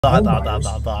Blah, blah, blah,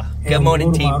 blah, blah. Good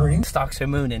morning, team. Stocks are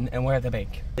mooning, and we're at the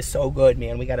bank. It's so good,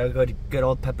 man. We got a good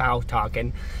old Papao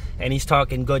talking, and he's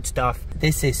talking good stuff.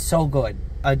 This is so good.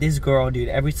 This girl, dude,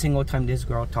 every single time this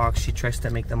girl talks, she tries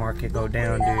to make the market go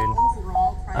down, dude.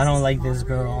 I don't like this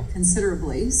girl.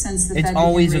 Considerably since the It's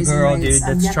always a girl, dude,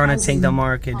 that's trying to take the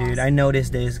market, dude. I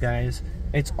noticed this, guys.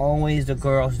 It's always the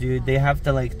girls, dude. They have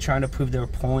to, like, try to prove their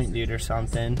point, dude, or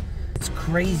something. It's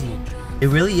crazy. It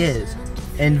really is.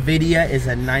 Nvidia is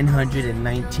at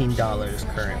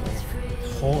 $919 currently.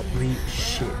 Holy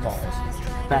shit balls.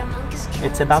 Back.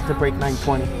 It's about to break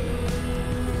 920.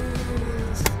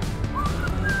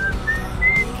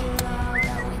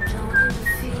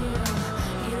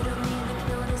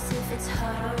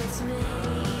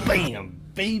 Bam!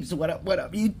 Babes, what up,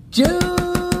 YouTube?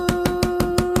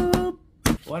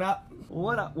 What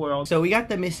up, world? So we got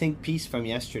the missing piece from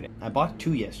yesterday. I bought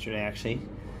two yesterday, actually.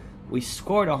 We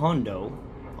scored a hundo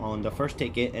on the first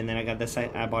ticket, and then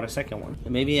I bought a second one.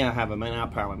 Maybe I have a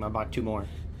not problem. I bought two more.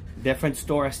 Different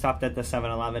store. I stopped at the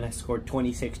 7-Eleven. I scored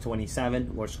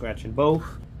 26-27. We're scratching both.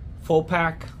 Full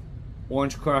pack.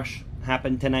 Orange Crush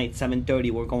happened tonight, 7:30.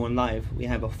 We're going live. We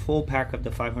have a full pack of the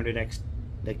 500x,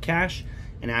 the cash,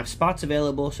 and I have spots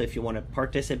available. So if you want to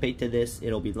participate to this,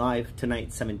 it'll be live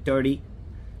tonight, 7:30.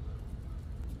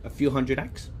 A few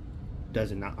 100x.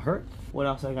 Does it not hurt? What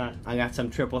else I got? I got some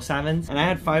 777s, and I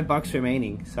had $5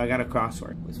 remaining, so I got a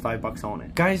crossword. It was $5 on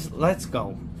it. Guys, let's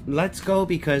go. Let's go,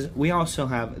 because we also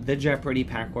have the Jeopardy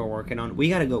pack we're working on. We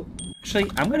gotta go. Actually,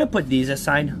 I'm gonna put these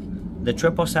aside. The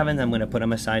 777s, I'm gonna put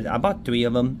them aside. I bought 3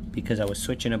 of them because I was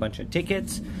switching a bunch of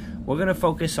tickets. We're gonna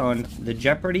focus on the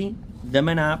Jeopardy, the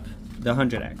Manap, the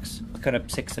 100x. I cut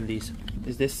up 6 of these.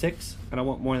 Is this 6? I don't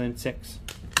want more than 6.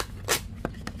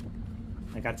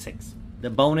 I got 6. The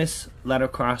bonus letter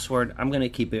crossword, I'm going to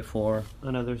keep it for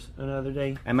another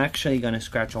day. I'm actually going to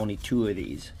scratch only 2 of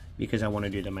these because I want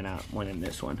to do them in one in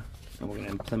this one. And we're going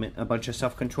to implement a bunch of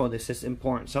self-control. This is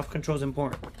important. Self-control is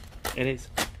important. It is.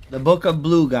 The Book of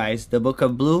Blue, guys. The Book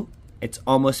of Blue, it's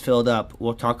almost filled up.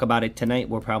 We'll talk about it tonight.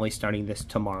 We're probably starting this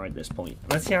tomorrow at this point.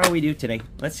 Let's see how we do today.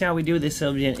 Let's see how we do. This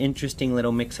will be an interesting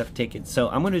little mix of tickets. So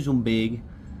I'm going to zoom big.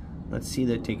 Let's see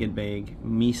the ticket big.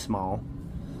 Me small.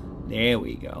 There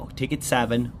we go. Ticket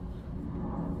 7.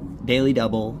 Daily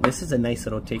double. This is a nice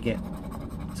little ticket.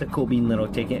 It's a cool bean little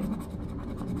ticket.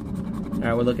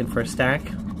 Alright, we're looking for a stack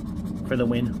for the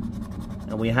win.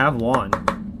 And we have one.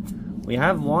 We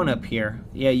have one up here.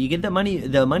 Yeah, you get the money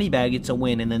bag, it's a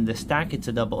win, and then the stack, it's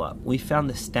a double up. We found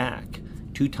the stack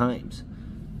 2 times.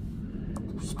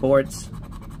 Sports,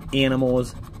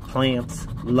 animals, plants,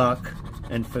 luck,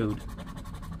 and food.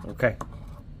 Okay.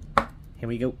 Here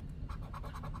we go.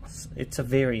 It's a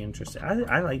very interesting.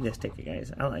 I like this ticket,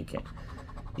 guys. I like it.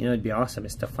 You know, it'd be awesome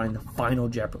is to find the final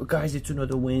Jeopardy. Guys, it's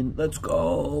another win. Let's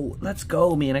go. Let's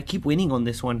go, man. I keep winning on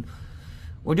this one.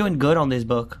 We're doing good on this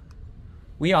book.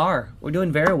 We are. We're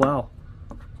doing very well.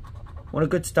 What a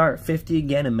good start. 50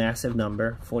 again, a massive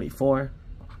number. 44.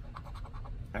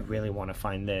 I really want to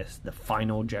find this. The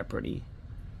final Jeopardy.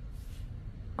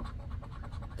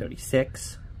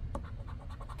 36.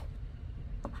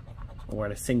 We're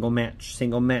at a single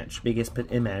match, biggest, but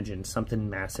imagine something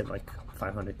massive like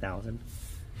 500,000.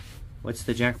 What's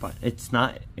the jackpot? It's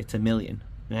not, it's $1 million.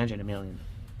 Imagine $1 million.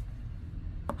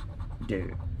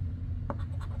 Dude.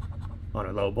 On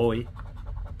a low boy.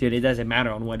 Dude, it doesn't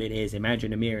matter on what it is.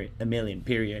 Imagine $1 million,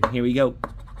 period. Here we go.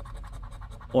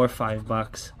 Or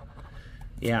 $5.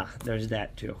 Yeah, there's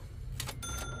that too.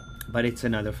 But it's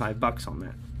another $5 on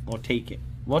that. We'll take it.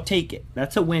 We'll take it.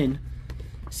 That's a win.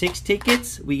 6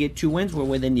 tickets, we get 2 wins, we're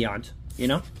within the odds, you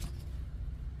know?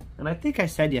 And I think I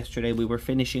said yesterday we were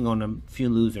finishing on a few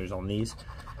losers on these.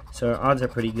 So our odds are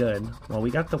pretty good. Well, we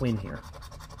got the win here.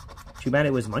 Too bad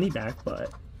it was money back,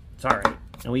 but it's alright.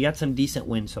 And we got some decent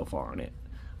wins so far on it.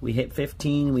 We hit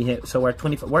 15, so we're at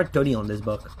 25, we're at 30 on this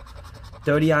book.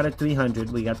 30 out of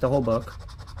 300, we got the whole book.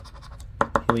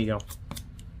 Here we go.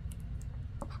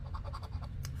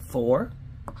 4.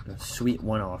 A sweet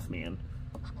one off, man.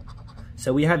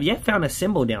 So we have yet found a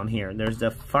symbol down here. There's the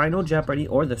final Jeopardy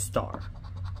or the star.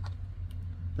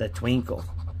 The twinkle.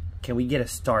 Can we get a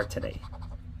star today?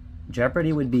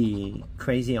 Jeopardy would be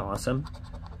crazy awesome.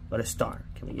 But a star.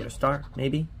 Can we get a star?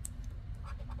 Maybe?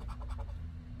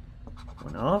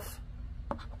 One off.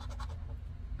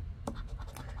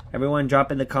 Everyone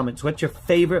drop in the comments. What's your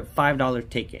favorite $5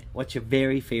 ticket? What's your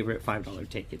very favorite $5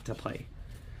 ticket to play?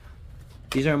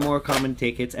 These are more common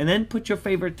tickets. And then put your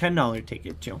favorite $10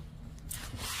 ticket too.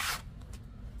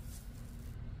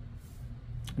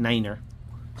 9er.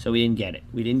 So we didn't get it.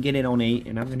 We didn't get it on 8,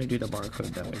 and I'm going to do the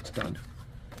barcode that way it's done.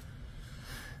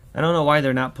 I don't know why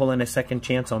they're not pulling a second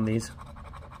chance on these.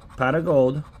 Pot of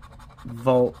gold,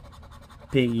 Vault,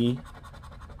 Piggy,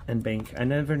 and Bank. I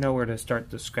never know where to start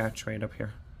the scratch right up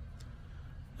here.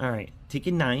 Alright,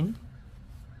 ticket 9.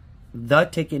 The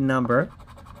ticket number.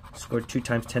 Scored 2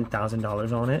 times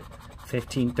 $10,000 on it.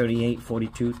 15, 38,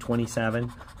 42,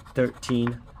 27,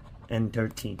 13, and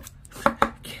 13.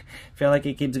 Feel like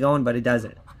it keeps going, but it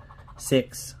doesn't.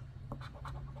 6,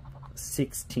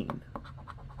 16,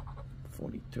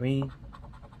 43,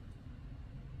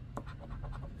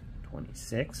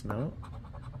 26, no.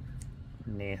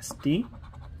 Nasty.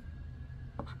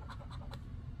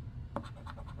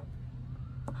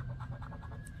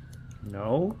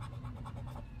 No.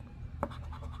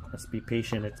 Let's be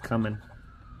patient, it's coming.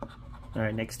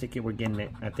 Alright, next ticket we're getting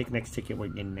it. I think next ticket we're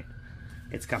getting it.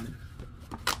 It's coming.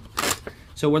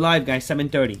 So we're live, guys,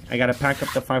 7:30. I gotta pack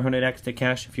up the 500X to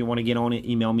cash. If you want to get on it,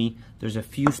 email me. There's a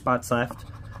few spots left,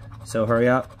 so hurry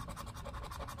up.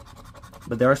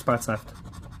 But there are spots left,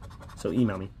 so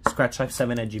email me.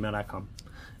 scratchlife7@gmail.com.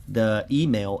 The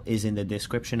email is in the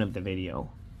description of the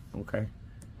video. Okay.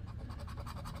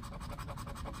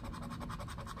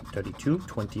 32,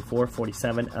 24,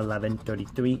 47, 11,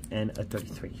 33, and a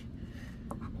 33.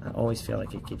 I always feel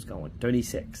like it keeps going.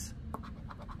 36.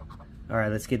 Alright,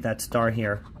 let's get that star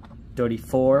here.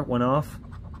 34, one off.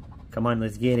 Come on,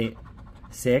 let's get it.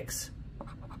 6.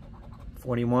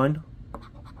 41.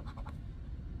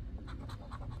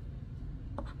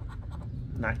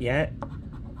 Not yet.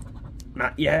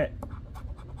 Not yet.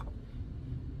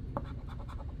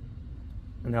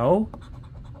 No.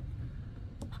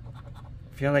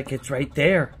 I feel like it's right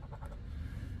there.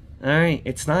 Alright,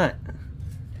 it's not.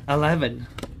 11.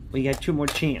 We got 2 more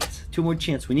chance. 2 more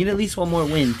chance. We need at least 1 more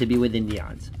win to be within the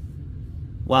odds.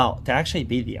 Well, to actually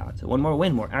beat the odds. 1 more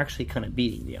win, we're actually kind of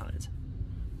beating the odds.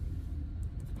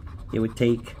 It would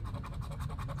take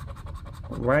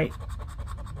right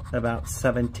about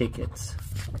 7 tickets.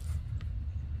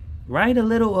 Right a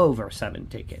little over 7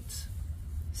 tickets.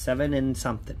 7 and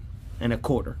something. And a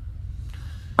quarter.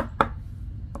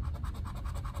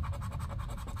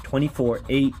 24,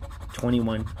 8,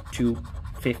 21, 2,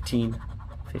 15,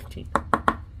 15.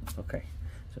 Okay,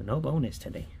 so no bonus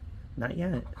today. Not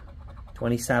yet.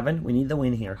 27, we need the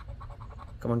win here.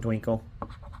 Come on, Twinkle.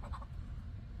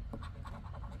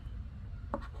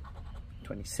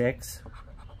 26.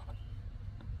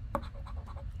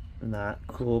 Not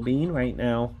cool bean right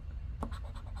now.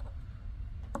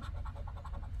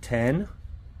 10.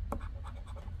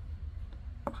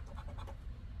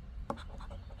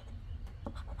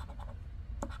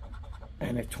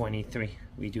 And a 23.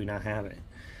 We do not have it.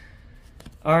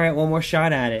 Alright, 1 more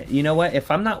shot at it. You know what?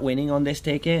 If I'm not winning on this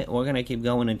ticket, we're going to keep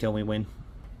going until we win.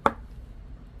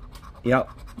 Yep.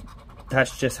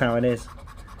 That's just how it is.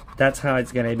 That's how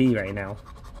it's going to be right now.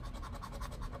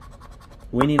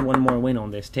 We need 1 more win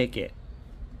on this ticket.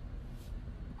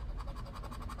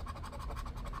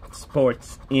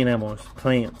 Sports, animals,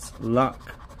 plants,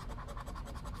 luck,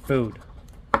 food.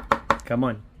 Come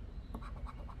on.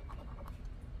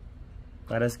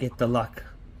 Let us get the luck.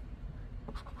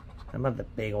 How about the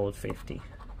big old 50?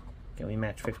 Can we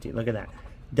match 50? Look at that.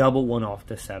 Double 1 off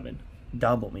the 7.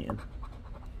 Double, man.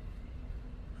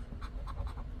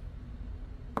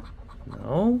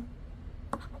 No?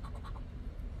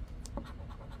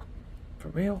 For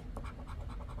real?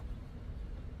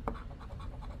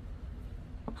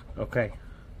 Okay.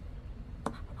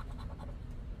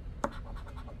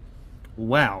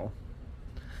 Wow.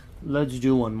 Let's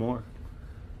do 1 more.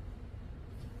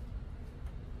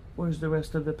 Where's the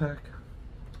rest of the pack?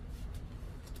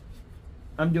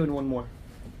 I'm doing 1 more.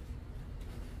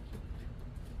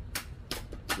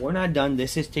 We're not done.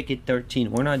 This is ticket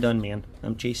 13. We're not done, man.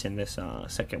 I'm chasing this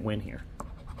second win here.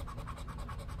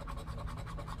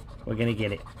 We're gonna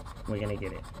get it. We're gonna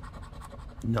get it.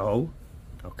 No.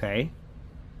 Okay.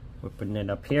 We're putting it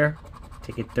up here.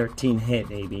 Ticket 13 hit,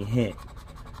 baby. Hit.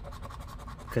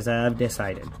 Because I've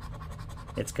decided.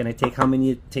 It's going to take how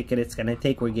many tickets it's going to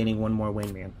take. We're getting 1 more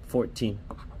win, man. 14.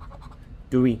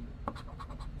 3.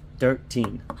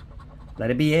 13.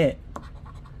 Let it be it.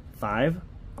 5.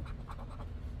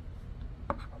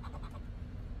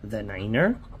 The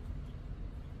 9er.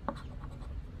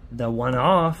 The 1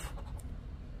 off.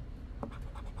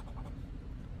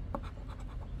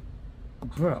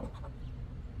 Bro.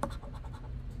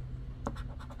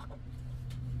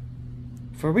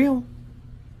 For real?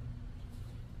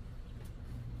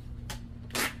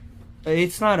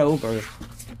 It's not over.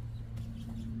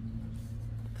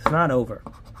 It's not over.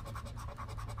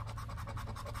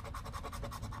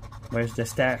 Where's the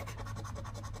stack?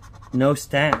 No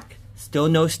stack. Still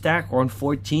no stack. We're on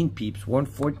 14, peeps. We're on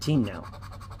 14 now.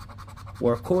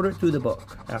 We're a quarter through the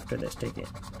book after this ticket.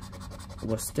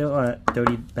 We're still at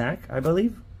 30 back, I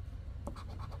believe.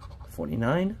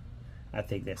 49. I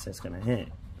think this is going to hit.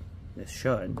 This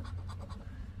should.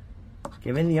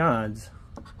 Given the odds,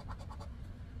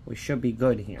 we should be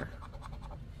good here.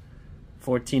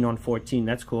 14 on 14.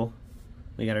 That's cool.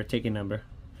 We got our ticket number.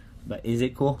 But is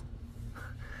it cool?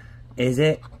 Is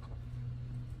it?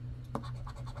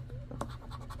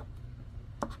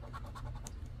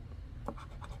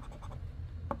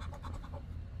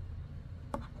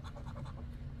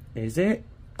 Is it?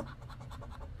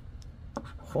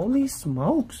 Holy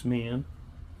smokes, man.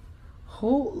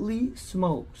 Holy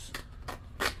smokes.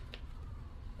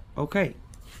 Okay.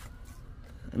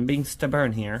 I'm being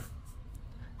stubborn here.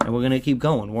 And we're going to keep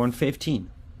going. We're on 15.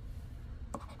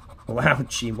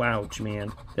 Wouchy, wouch,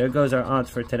 man. There goes our odds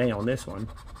for today on this one.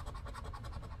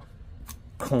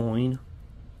 Coin.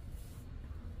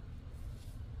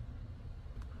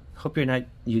 Hope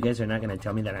you guys are not going to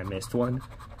tell me that I missed one.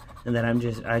 And that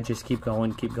I just keep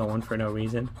going for no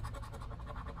reason.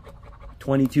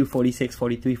 22, 46,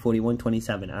 43, 41,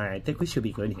 27. Alright, I think we should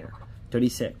be good here.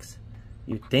 36.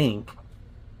 You think.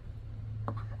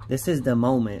 This is the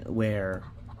moment where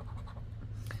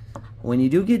when you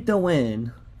do get the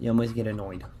win, you almost get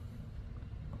annoyed.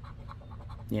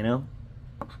 You know?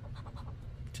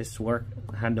 Just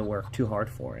had to work too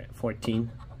hard for it. 14.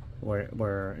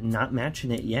 We're not matching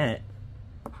it yet.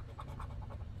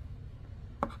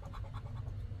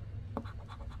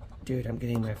 Dude, I'm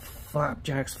getting my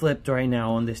flapjacks flipped right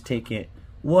now on this ticket.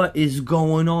 What is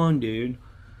going on, dude?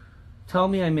 Tell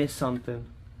me I missed something.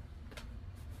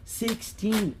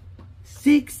 16.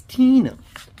 16.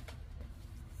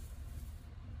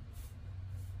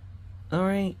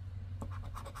 Alright.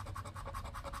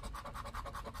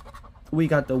 We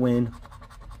got the win.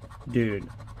 Dude.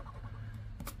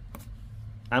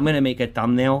 I'm going to make a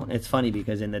thumbnail. It's funny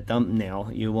because in the thumbnail,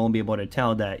 you won't be able to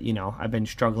tell that, you know, I've been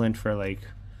struggling for like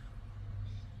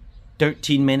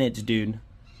 13 minutes, dude,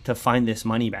 to find this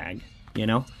money bag, you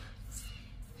know?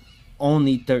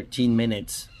 Only 13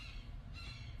 minutes.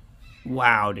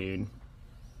 Wow, dude.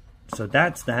 So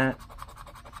that's that.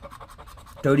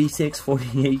 36,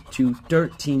 48 to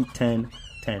 13, 10,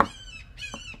 10.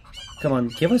 Come on,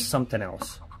 give us something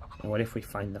else. What if we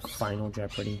find the final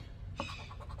Jeopardy?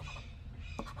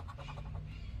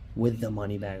 With the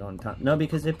money bag on top. No,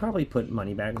 because they probably put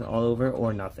money bags all over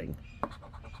or nothing.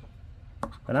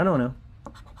 But I don't know.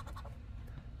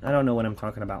 I don't know what I'm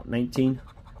talking about. 19,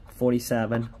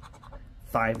 47,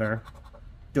 fiver,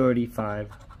 35.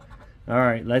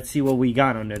 Alright, let's see what we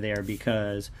got under there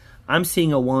because I'm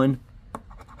seeing a 1.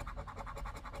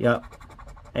 Yep.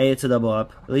 Hey, it's a double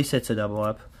up. At least it's a double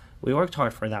up. We worked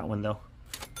hard for that one though.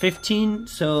 15,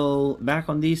 so back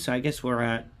on these, so I guess we're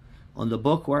at, on the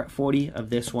book, we're at 40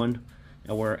 of this one.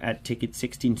 And we're at ticket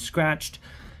 16 scratched.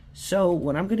 So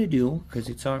what I'm gonna do, because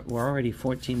we're already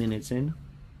 14 minutes in.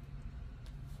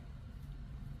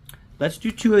 Let's do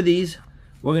 2 of these.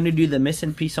 We're gonna do the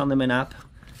missing piece on the Monop,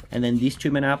 and then these 2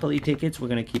 Monopoly tickets, we're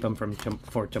gonna keep them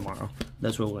for tomorrow.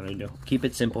 That's what we're gonna do. Keep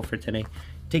it simple for today.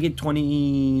 Ticket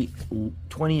 20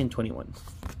 and 21.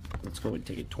 Let's go with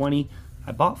ticket 20.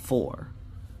 I bought 4.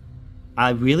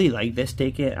 I really like this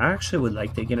ticket. I actually would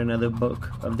like to get another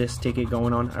book of this ticket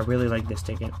going on. I really like this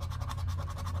ticket.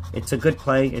 It's a good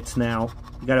play. It's now.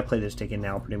 You got to play this ticket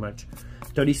now, pretty much.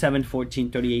 37, 14,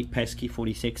 38, pesky,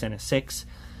 46, and a 6.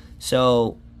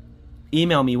 So,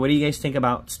 email me. What do you guys think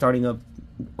about starting up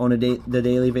on the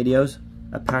daily videos?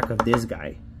 A pack of this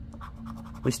guy.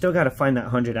 We still got to find that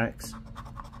 100x.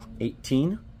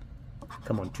 18.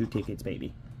 Come on, 2 tickets,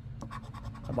 baby.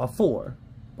 About 4.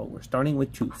 But we're starting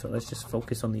with 2. So, let's just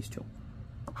focus on these 2.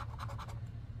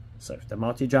 So, if the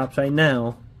multi drops right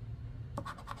now...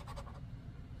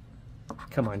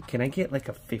 Come on, can I get like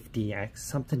a 50x?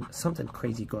 Something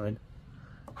crazy good.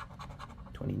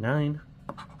 29.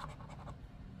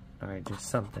 Alright, just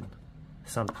something.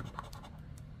 Something.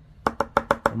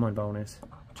 Come on, bonus.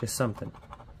 Just something.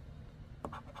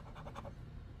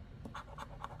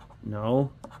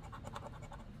 No.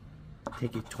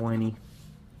 Ticket 20.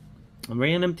 A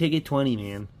random ticket 20,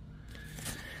 man.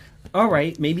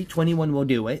 Alright, maybe 21 will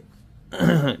do it.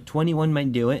 21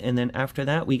 might do it, and then after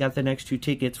that, we got the next 2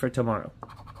 tickets for tomorrow.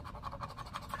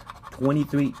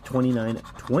 23, 29,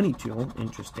 22.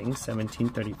 Interesting. 17,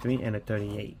 33, and a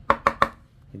 38.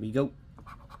 Here we go.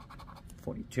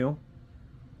 42.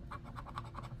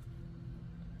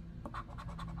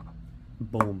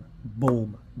 Boom,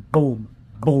 boom, boom,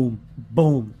 boom,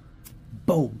 boom,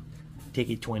 boom.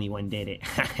 Ticket 21 did it.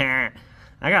 I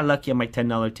got lucky on my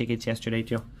 $10 tickets yesterday,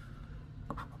 too.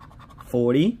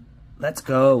 40. Let's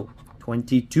go.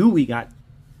 22, we got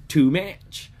 2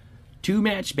 match. 2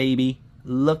 match, baby.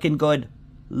 Looking good.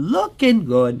 Looking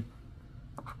good.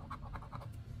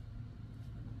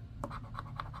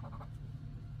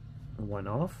 One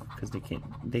off, because they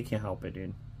can't help it,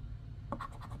 dude.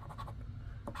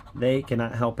 They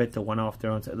cannot help it to one off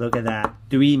their own side. Look at that.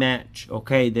 3 match.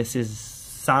 Okay, this is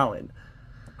solid.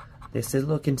 This is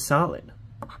looking solid.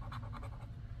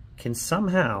 Can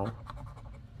somehow,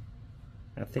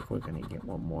 I think we're gonna get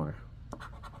one more.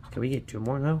 Can we get 2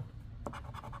 more though?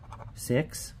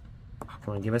 6.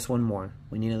 Come on, give us one more.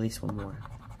 We need at least one more.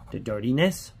 The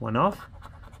dirtiness, 1 off.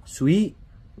 Sweet,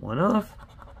 1 off.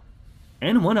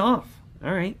 And 1 off.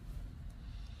 Alright.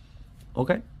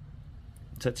 Okay.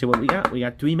 So let's see what we got. We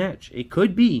got 3 match. It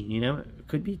could be, you know, it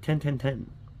could be 10, 10,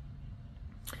 10.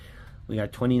 We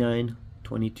got 29,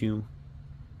 22,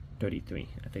 33.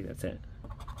 I think that's it.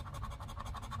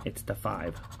 It's the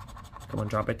 5. Come on,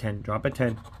 drop a 10. Drop a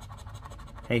 10.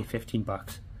 Hey, 15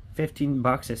 bucks. 15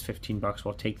 bucks is 15 bucks.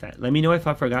 We'll take that. Let me know if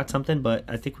I forgot something, but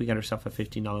I think we got ourselves a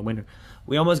 $15 winner.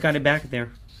 We almost got it back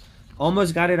there.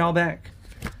 Almost got it all back.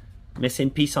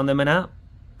 Missing piece on the Manat.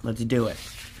 Let's do it.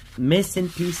 Missing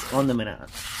piece on the Manat.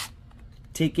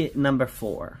 Ticket number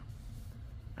 4.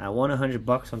 I won 100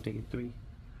 bucks on ticket 3.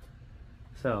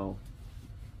 So,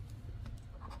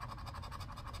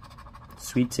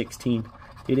 Sweet 16.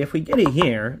 Dude, if we get it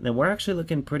here, then we're actually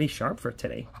looking pretty sharp for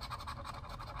today.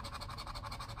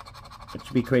 It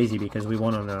should be crazy because we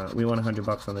won 100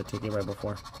 bucks on the ticket right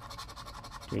before.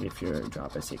 Dude, if you're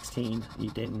drop a 16, you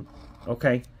didn't.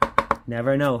 Okay.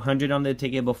 Never know. 100 on the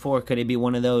ticket before. Could it be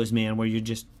one of those, man, where you're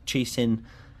just chasing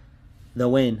the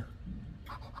win?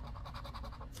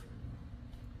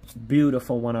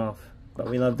 Beautiful 1 off. But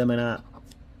we love them or not.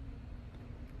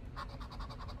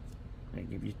 I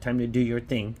give you time to do your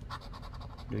thing.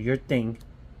 Do your thing.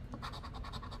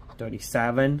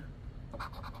 37.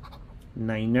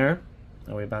 9er.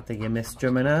 Are we about to get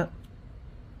Mr. Manat?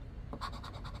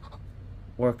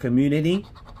 Or community?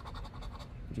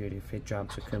 Dude, if it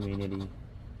drops a community,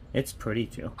 it's pretty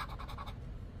too.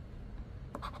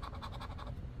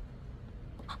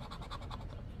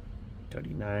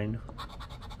 $39.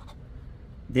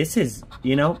 This is,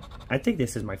 you know, I think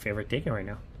this is my favorite ticket right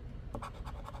now.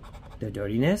 The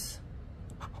dirtiness.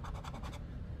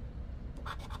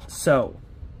 So,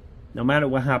 no matter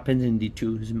what happens in the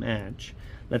 2's match,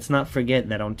 let's not forget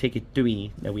that on ticket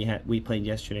 3 that we played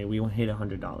yesterday, we hit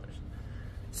 $100.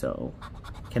 So,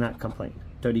 cannot complain.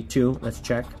 32, let's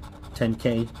check.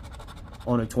 10K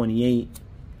on a 28,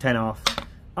 10 off.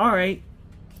 Alright,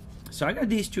 so I got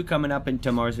these 2 coming up in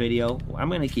tomorrow's video. I'm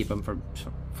going to keep them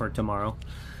for tomorrow.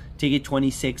 Ticket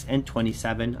 26 and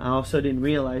 27. I also didn't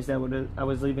realize that I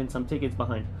was leaving some tickets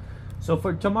behind. So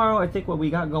for tomorrow, I think what we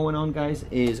got going on, guys,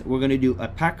 is we're going to do a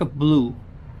pack of blue.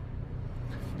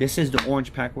 This is the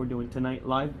orange pack we're doing tonight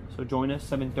live. So join us,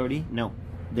 7:30. No,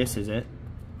 this is it.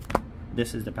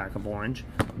 This is the pack of orange.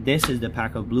 This is the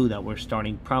pack of blue that we're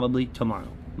starting probably tomorrow.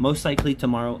 Most likely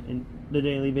tomorrow in the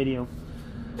daily video.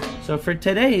 So for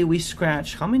today, we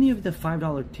scratch. How many of the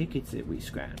 $5 tickets did we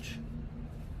scratch?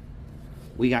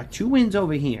 We got 2 wins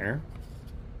over here.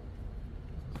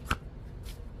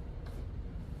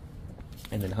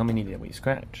 And then how many did we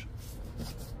scratch?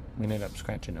 We ended up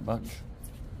scratching a bunch.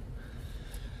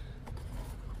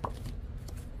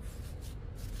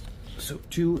 So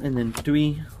 2 and then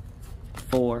 3,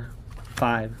 4,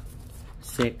 5,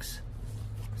 6,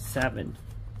 7,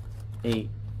 8,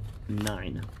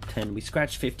 9, 10. We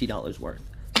scratched $50 worth.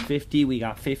 50, we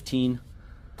got 15.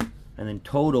 And then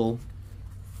total,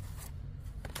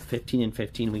 15 and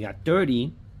 15, we got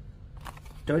 30.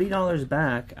 $30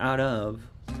 back out of,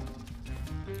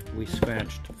 we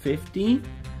scratched 50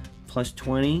 plus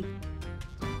 20.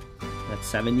 That's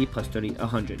 70 plus 30,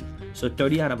 100. So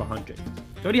 30 out of 100.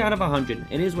 30 out of 100.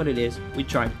 It is what it is. We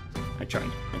tried. I tried.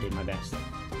 I did my best.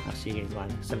 I'll see you guys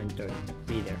live, 7:30.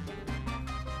 Be there.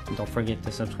 And don't forget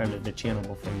to subscribe to the channel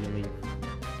before you leave.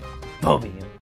 Bobby.